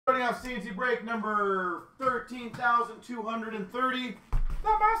Starting off CNC break number 13,230, the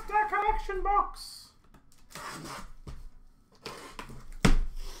Master Collection Box.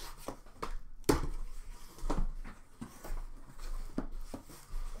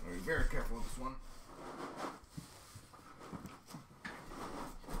 Be very careful with this one.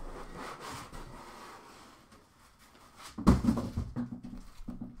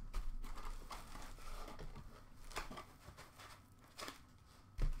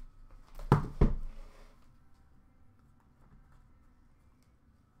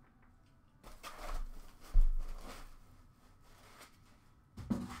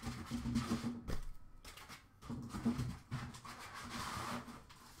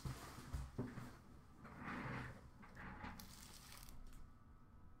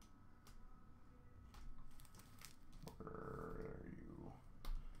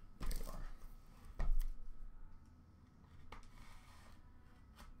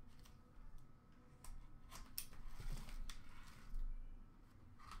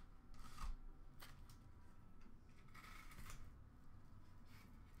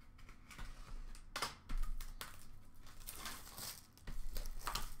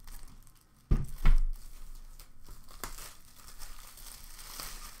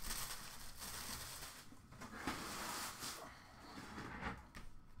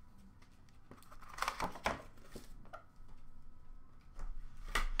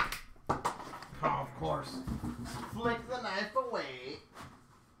 Oh, of course. Flick the knife away.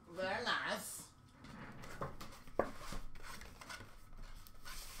 Very nice.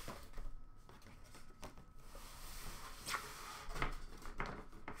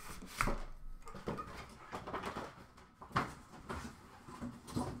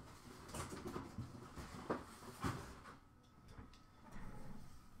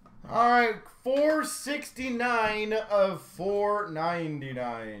 All right, 469 of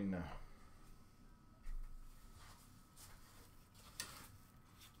 499.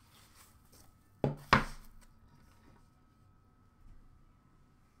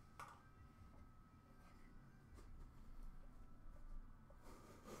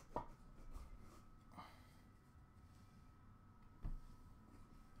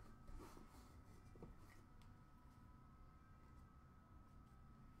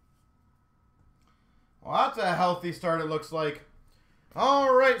 Well, that's a healthy start, it looks like.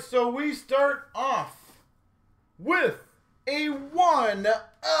 All right, so we start off with a 1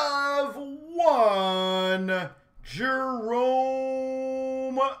 of 1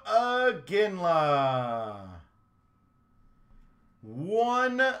 Jerome Iginla.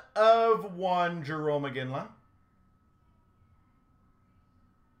 1 of 1 Jerome Iginla.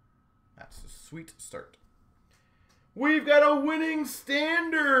 That's a sweet start. We've got a winning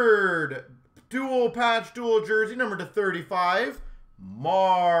standard. Dual patch, dual jersey, number to 35,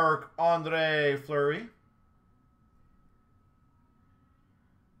 Marc-Andre Fleury.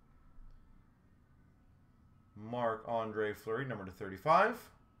 Marc-Andre Fleury, number to 35.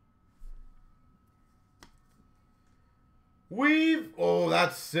 Oh,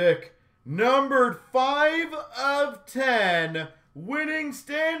 that's sick. Numbered 5 of 10, winning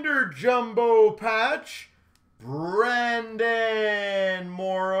standard jumbo patch, Brandon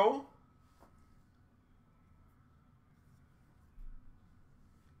Morrow.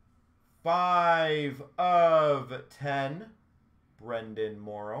 5 of 10, Brendan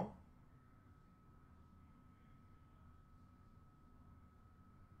Morrow.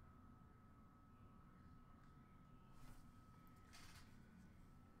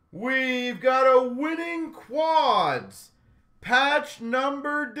 We've got a winning quads, patch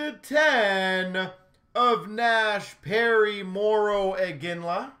numbered to 10 of Nash, Perry, Morrow,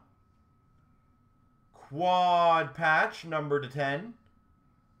 Iginla. Quad patch numbered to 10.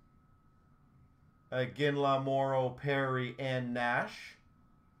 Iginla, Morrow, Perry, and Nash.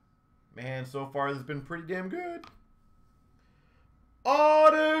 Man, so far this has been pretty damn good.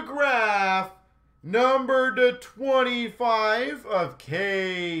 Autograph number to 25 of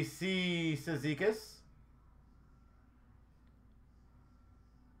K.C. Cizikas.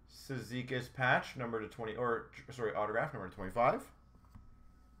 Cizikas patch number to 20, or sorry, autograph number to 25.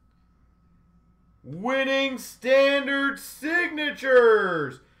 Winning standard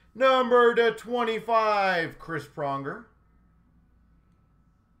signatures. Number to 25, Chris Pronger.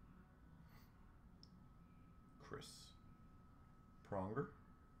 Chris Pronger.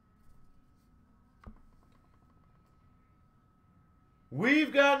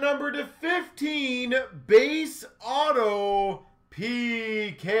 We've got number to 15, base auto,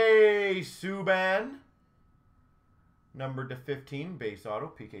 PK Subban. Number to 15, base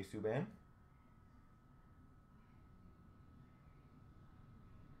auto, PK Subban.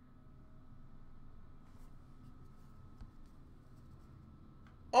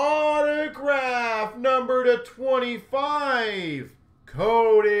 autograph number to 25,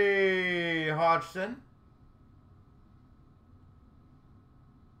 Cody Hodgson.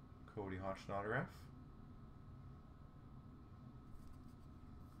 Cody Hodgson autograph.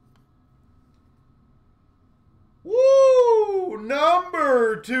 Woo!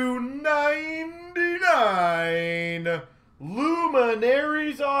 Number 299,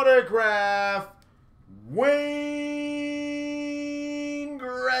 Luminaries autograph, Wayne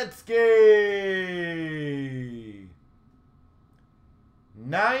Gretzky.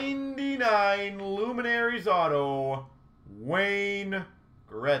 99 Luminaries auto, Wayne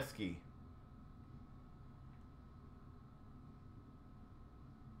Gretzky.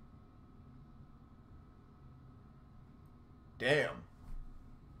 Damn.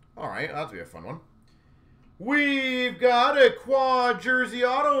 Alright, that'll be a fun one. We've got a quad jersey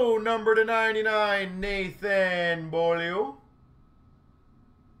auto, number to 99, Nathan Beaulieu.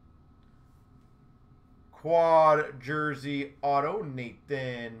 Quad jersey auto,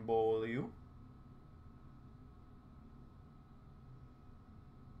 Nathan Beaulieu.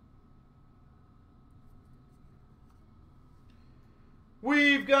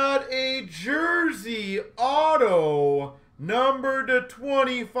 We've got a jersey auto, number to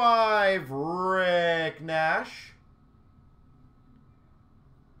 25, Rick Nash.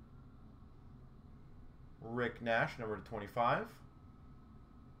 Rick Nash, number to 25.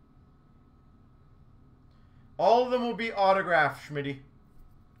 All of them will be autographed, Schmitty.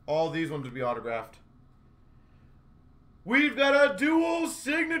 All these ones will be autographed. We've got a dual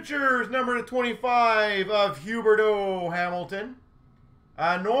signatures, number to 25, of Huberto Hamilton.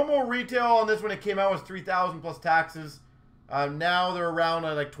 Normal retail on this when it came out was $3,000 plus taxes. Now they're around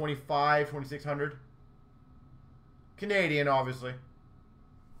like $2,500, $2,600. Canadian, obviously.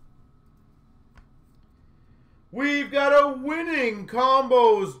 We've got a winning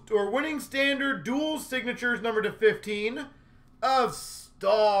combos or winning standard dual signatures number to 15 of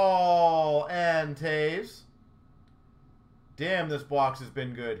Stahl and Taves. Damn, this box has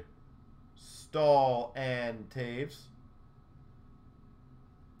been good. Stahl and Taves.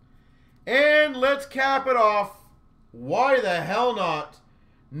 And let's cap it off. Why the hell not?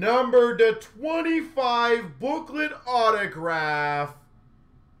 Number to 25 booklet autograph,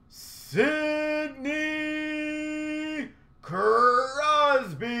 Sidney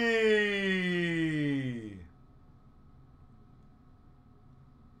Crosby.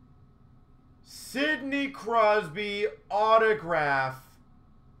 Sidney Crosby autograph,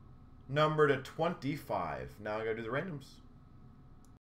 number to 25. Now I gotta do the randoms.